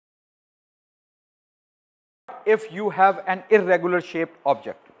if you have an irregular shaped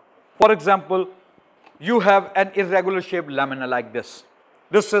object. For example, you have an irregular shaped lamina like this.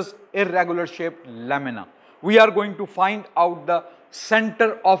 This is irregular shaped lamina. We are going to find out the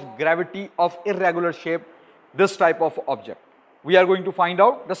center of gravity of irregular shape, this type of object. We are going to find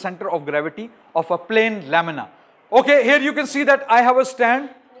out the center of gravity of a plain lamina. Okay, here you can see that I have a stand.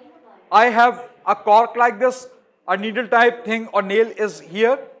 I have a cork like this, a needle type thing or nail is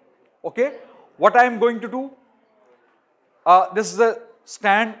here. Okay, what I am going to do, this is a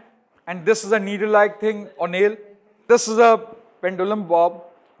stand and this is a needle like thing or nail. This is a pendulum bob.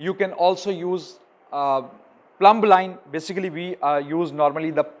 You can also use plumb line. Basically we use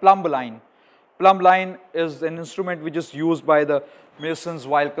normally the plumb line. Plumb line is an instrument which is used by the masons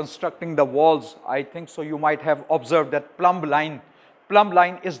while constructing the walls. I think so you might have observed that plumb line. Plumb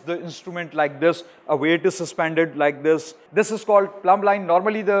line is the instrument like this, a weight is suspended like this. This is called plumb line.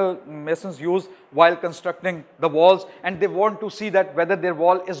 Normally the masons use while constructing the walls, and they want to see that whether their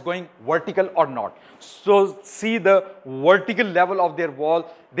wall is going vertical or not. So see the vertical level of their wall,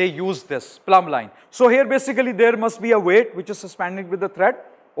 they use this plumb line. So here basically there must be a weight which is suspended with the thread.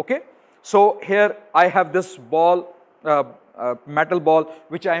 Okay. So here I have this ball, metal ball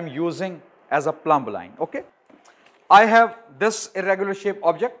which I am using as a plumb line. Okay. I have this irregular shaped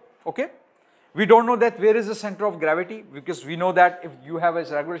object. Okay. We don't know that where is the center of gravity, because we know that if you have a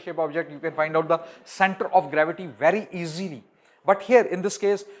irregular shaped object, you can find out the center of gravity very easily. But here in this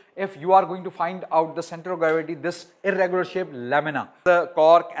case, if you are going to find out the center of gravity, this irregular shaped lamina, the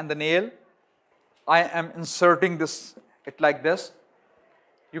cork and the nail, I am inserting this it like this.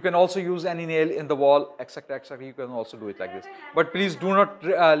 You can also use any nail in the wall, etc., etc. You can also do it like this. But please do not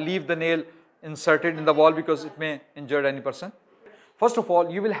leave the nail inserted in the wall because it may injure any person. First of all,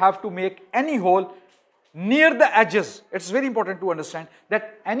 you will have to make any hole near the edges. It's very important to understand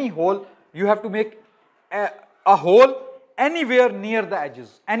that any hole, you have to make a hole anywhere near the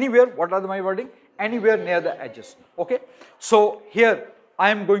edges. Anywhere, what are my wording? Anywhere near the edges. Okay. So here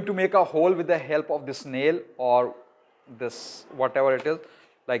I am going to make a hole with the help of this nail or this whatever it is,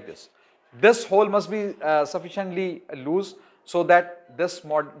 like this. This hole must be sufficiently loose so that this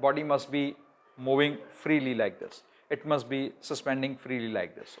body must be moving freely like this. It must be suspending freely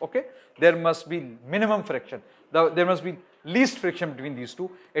like this. Okay. There must be minimum friction. There must be least friction between these two.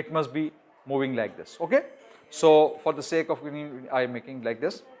 It must be moving like this. Okay. So for the sake of I am making like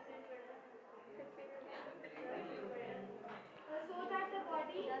this.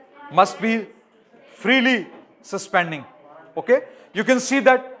 Must be freely suspending. Okay. You can see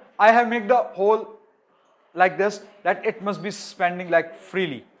that I have made the hole like this, that it must be suspending like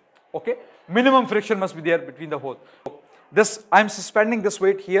freely. Okay. Minimum friction must be there between the hole. This, I am suspending this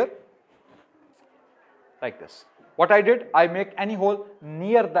weight here like this. What I did, I make any hole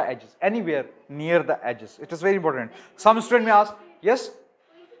near the edges, anywhere near the edges. It is very important. Some student may ask, yes?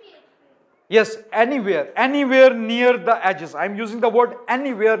 Yes, anywhere near the edges. I am using the word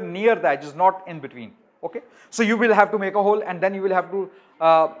anywhere near the edges, not in between. Okay. So you will have to make a hole and then you will have to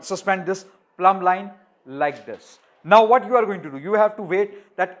suspend this plumb line like this. Now what you are going to do, you have to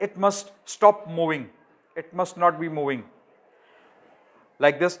wait that it must stop moving. It must not be moving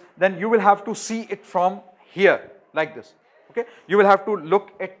like this. Then you will have to see it from here like this. Okay. You will have to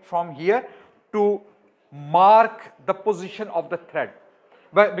look it from here to mark the position of the thread.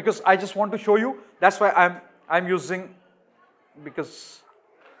 But because I just want to show you, that's why I'm using, because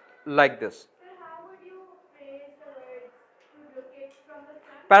like this.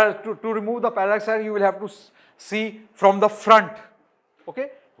 To remove the parallax error, you will have to see from the front.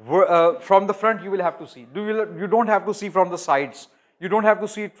 Okay. From the front you will have to see. You don't have to see from the sides. You don't have to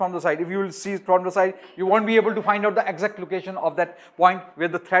see it from the side. If you will see it from the side, you won't be able to find out the exact location of that point where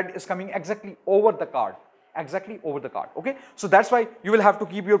the thread is coming exactly over the card. Exactly over the card. Okay. So that's why you will have to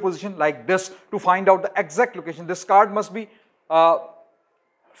keep your position like this to find out the exact location. This card must be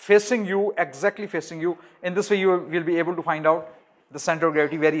facing you, exactly facing you. In this way you will be able to find out the center of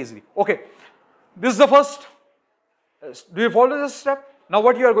gravity very easily. Okay. This is the first. Do you follow this step? Now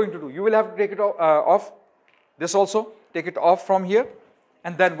what you are going to do? You will have to take it off. This also. Take it off from here.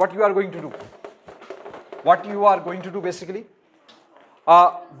 And then what you are going to do? What you are going to do basically.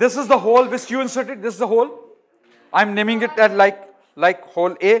 This is the hole which you inserted. This is the hole. I am naming it as like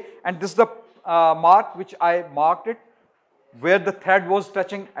hole A. And this is the mark which I marked it, where the thread was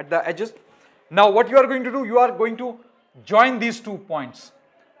touching at the edges. Now what you are going to do? You are going to join these 2 points.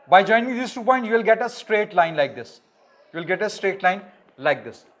 By joining these 2 points, you will get a straight line like this. You will get a straight line like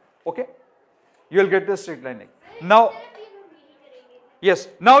this. Okay. You will get this straight line like this. Now, yes.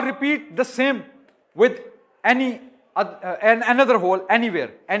 Now repeat the same with any and another hole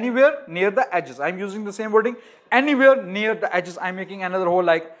anywhere near the edges. I am using the same wording, anywhere near the edges. I am making another hole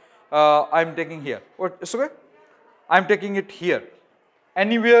like I am taking here. It's okay. I am taking it here.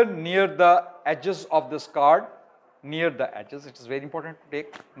 Anywhere near the edges of this card, near the edges. It is very important to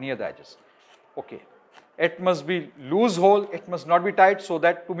take near the edges. Okay. It must be loose hole. It must not be tight, so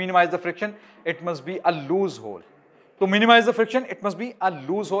that to minimize the friction, it must be a loose hole. To minimize the friction, it must be a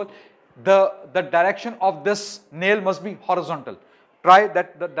loose hole. The direction of this nail must be horizontal. Try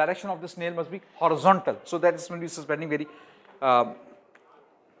that the direction of this nail must be horizontal, so that it will be suspending very.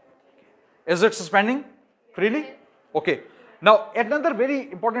 Is it suspending freely? Okay. Now another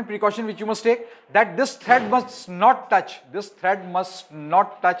very important precaution which you must take, that this thread must not touch. This thread must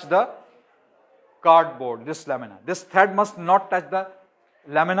not touch the cardboard. This lamina. This thread must not touch the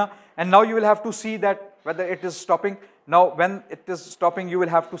lamina. And now you will have to see that whether it is stopping. Now when it is stopping, you will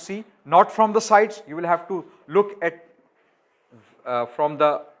have to see not from the sides. You will have to look at from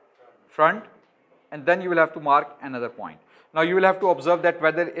the front, and then you will have to mark another point. Now you will have to observe that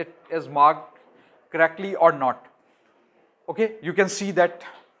whether it is marked correctly or not. Okay, you can see that.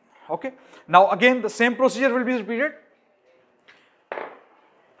 Okay, now again the same procedure will be repeated.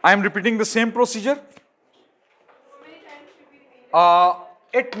 I am repeating the same procedure.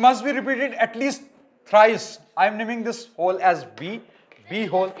 It must be repeated at least thrice. I am naming this hole as B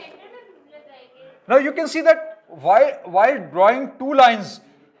hole. Now you can see that while drawing two lines,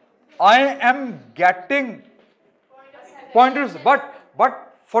 I am getting pointers,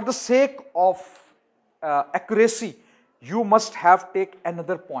 but for the sake of accuracy, you must have take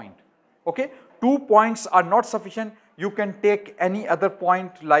another point. Okay, 2 points are not sufficient. You can take any other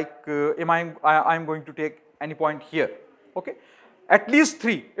point, like I am going to take any point here. Okay, at least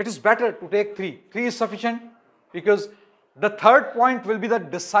 3. It is better to take 3. 3 is sufficient, because the third point will be the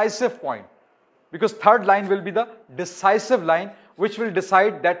decisive point. Because third line will be the decisive line, which will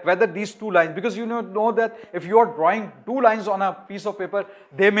decide that whether these two lines, because you know that if you are drawing 2 lines on a piece of paper,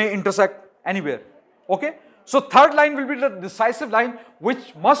 they may intersect anywhere. Okay, so third line will be the decisive line,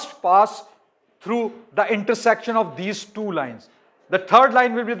 which must pass through the intersection of these 2 lines. The third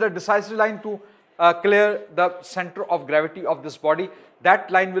line will be the decisive line to clear the center of gravity of this body. That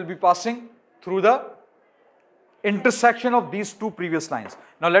line will be passing through the intersection of these 2 previous lines.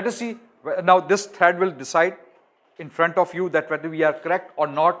 Now let us see. Now this thread will decide in front of you that whether we are correct or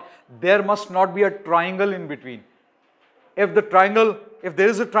not. There must not be a triangle in between. If there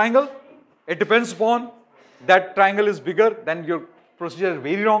is a triangle, it depends upon that triangle is bigger, then your procedure is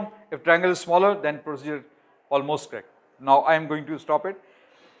very wrong. If triangle is smaller, then procedure almost correct. Now I am going to stop it.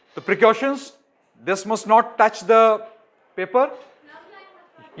 The precautions: this must not touch the paper.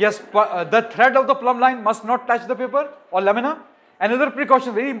 Yes, the thread of the plumb line must not touch the paper or lamina. Another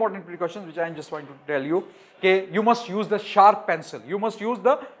precaution, very important precaution, which I am just going to tell you. Okay, you must use the sharp pencil. You must use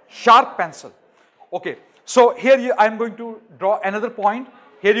the sharp pencil. Okay, so here I am going to draw another point.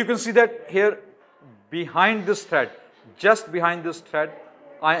 Here you can see that here behind this thread, just behind this thread,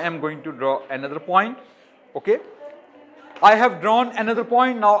 I am going to draw another point. Okay, I have drawn another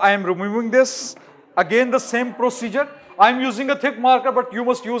point. Now I am removing this. Again the same procedure. I am using a thick marker, but you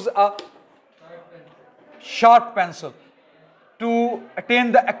must use a sharp pencil. To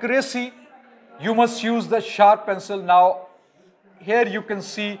attain the accuracy, you must use the sharp pencil. Now here you can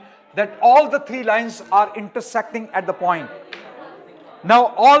see that all the 3 lines are intersecting at the point. Now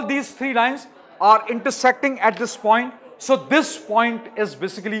all these 3 lines are intersecting at this point. So this point is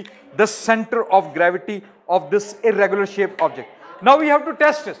basically the center of gravity of this irregular shaped object. Now we have to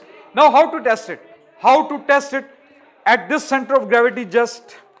test it. Now how to test it? How to test it? At this center of gravity,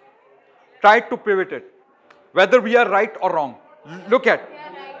 just try to pivot it, whether we are right or wrong. Look at.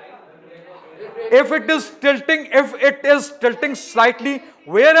 If it is tilting slightly,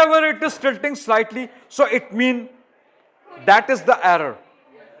 wherever it is tilting slightly, so it means that is the error.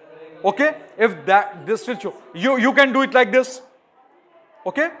 Okay, if this will show, you can do it like this.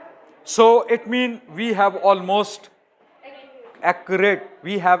 Okay, so it means we have almost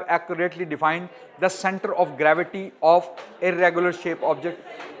we have accurately defined the center of gravity of irregular shape object.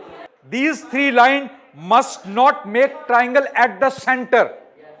 These 3 lines must not make triangle at the center.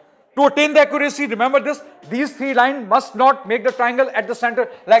 To attain the accuracy, remember this, these 3 lines must not make the triangle at the center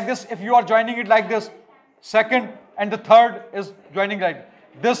like this. If you are joining it like this, second and the third is joining like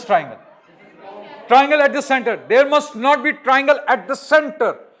this triangle. Triangle at the center. There must not be triangle at the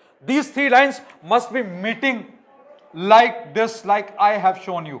center. These 3 lines must be meeting like this, like I have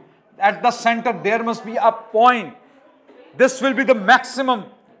shown you. At the center, there must be a point. This will be the maximum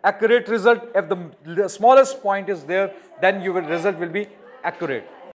accurate result. If the smallest point is there, then your result will be accurate.